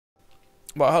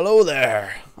Well, hello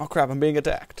there. Oh crap, I'm being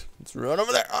attacked. Let's run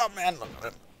over there. Oh man, look at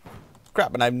it.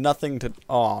 Crap, and I have nothing to.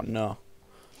 Oh no.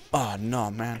 Oh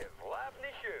no, man.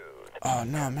 Oh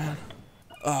no, man.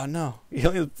 Oh no. He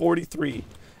only has 43.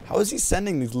 How is he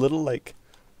sending these little like?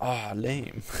 Ah,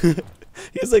 lame.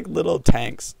 He has like little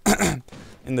tanks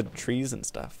in the trees and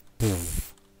stuff.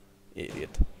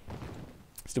 Idiot.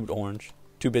 Stupid orange.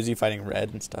 Too busy fighting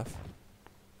red and stuff.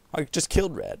 I just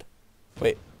killed red.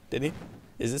 Wait, did he?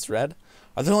 Is this red?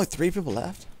 Are there only 3 people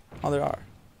left? Oh, there are.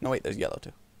 No, wait, there's yellow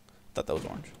too. Thought that was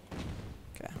orange.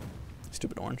 Okay.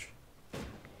 Stupid orange.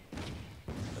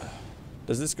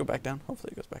 Does this go back down?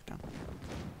 Hopefully it goes back down.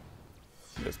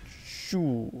 It goes,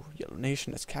 shoo. Yellow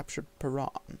Nation has captured Peron.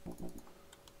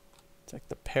 It's like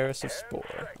the Paris of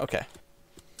Spore. Okay.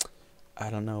 I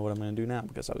don't know what I'm going to do now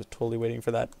because I was totally waiting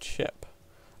for that chip.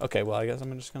 Okay, well, I guess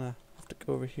I'm just going to have to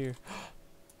go over here.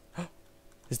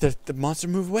 Is the monster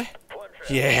move away?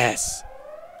 Yes!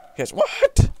 Yes,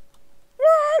 what?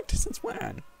 What? Since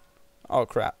when? Oh,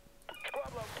 crap.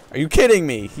 Are you kidding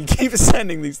me? He keeps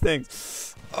sending these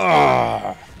things.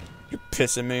 Oh, you're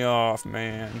pissing me off,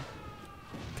 man.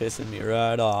 Pissing me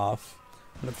right off.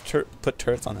 I'm going to put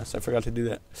turrets on this. I forgot to do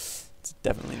that. It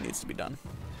definitely needs to be done.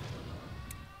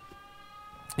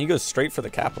 He goes straight for the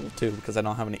capital, too, because I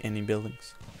don't have any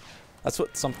buildings. That's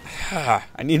what some... I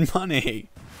need money.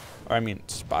 Or I mean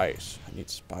spice. I need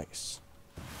spice.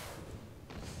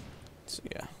 So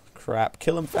yeah. Crap.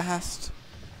 Kill him fast.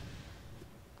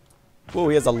 Whoa,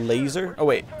 he has a laser? Oh,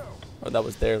 wait. Oh, that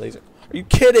was their laser. Are you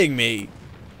kidding me?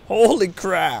 Holy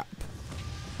crap.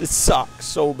 This sucks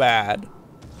so bad.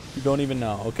 You don't even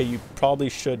know. Okay, you probably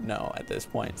should know at this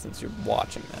point since you're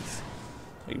watching this.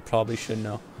 You probably should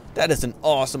know. That is an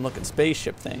awesome looking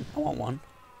spaceship thing. I want one.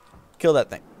 Kill that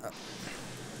thing.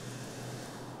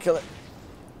 Kill it.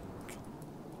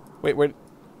 Wait, where?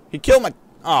 He killed my...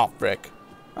 Oh, frick.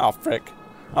 Oh, frick.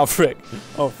 Oh, frick.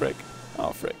 Oh, frick.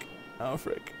 Oh, frick. Oh,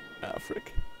 frick. Oh,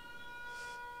 frick.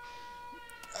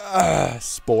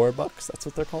 Spore bucks? That's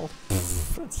what they're called?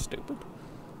 That's stupid.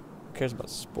 Who cares about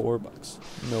spore bucks?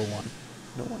 No one.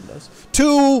 No one does.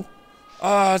 2!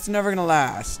 Oh, it's never gonna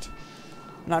last.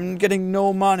 And I'm getting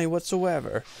no money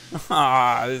whatsoever.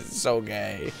 Ah, this is so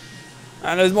gay.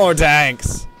 And there's more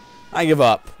tanks. I give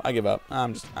up. I give up.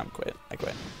 I'm quit. I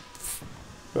quit.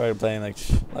 We're playing like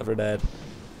Left 4 Dead.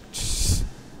 This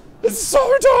is so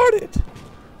retarded.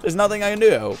 There's nothing I can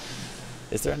do.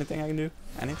 Is there anything I can do?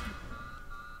 Anything?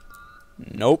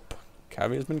 Nope.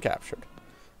 Caviar's been captured.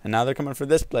 And now they're coming for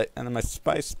this plate. And then my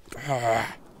spice.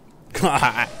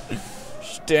 God.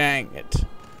 Dang it.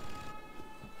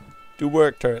 Do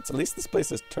work, turrets. At least this place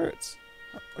has turrets.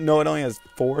 No, it only has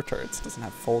 4 turrets. It doesn't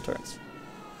have full turrets.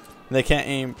 And they can't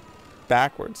aim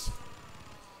backwards.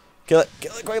 Kill it.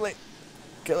 Kill it quickly.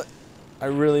 Kill it. I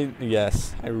really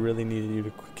needed you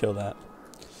to kill that.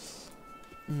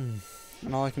 And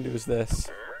all I can do is this.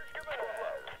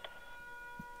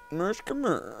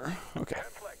 Okay.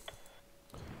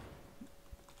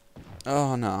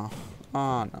 Oh no.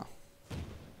 Oh no.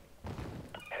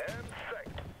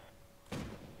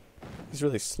 He's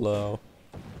really slow.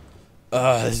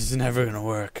 This is never gonna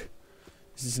work.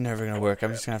 This is never gonna work.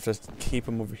 I'm just gonna have to keep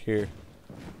him over here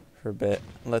for a bit.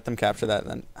 Let them capture that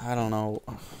then. I don't know.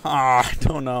 I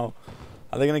don't know.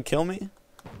 Are they gonna kill me?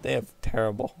 They have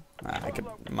terrible. I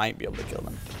might be able to kill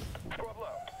them.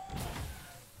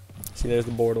 See, there's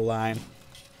the borderline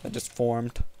that just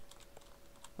formed.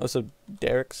 Oh, so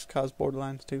Derek's caused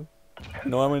borderlines too? You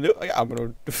know what I'm gonna do? I'm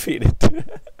gonna defeat it.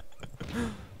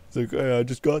 It's like, hey, I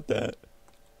just got that.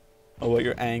 Oh, what,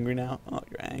 you're angry now? Oh,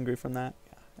 you're angry from that?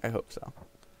 Yeah, I hope so.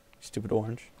 Stupid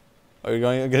orange. Oh, you're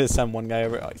going to send one guy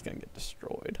over? Oh, he's going to get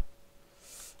destroyed.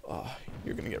 Oh,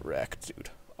 you're going to get wrecked, dude.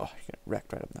 Oh, you're getting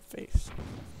wrecked right up in the face.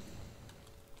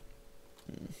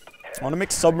 I want to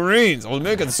make submarines. I was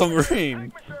making a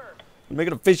submarine. I'm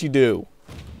making a fishy do.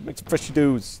 Make some fishy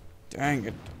doos. Dang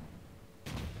it.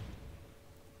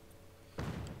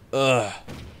 Ugh.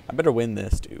 I better win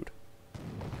this, dude.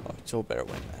 Oh, so better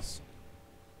win this.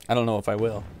 I don't know if I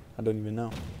will. I don't even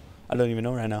know. I don't even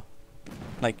know right now.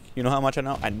 Like, you know how much I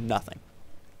know? I know nothing.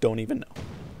 Don't even know.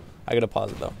 I gotta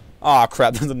pause it though. Oh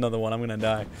crap, there's another one. I'm gonna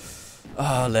die.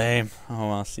 Oh, lame. Oh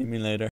well, see me later.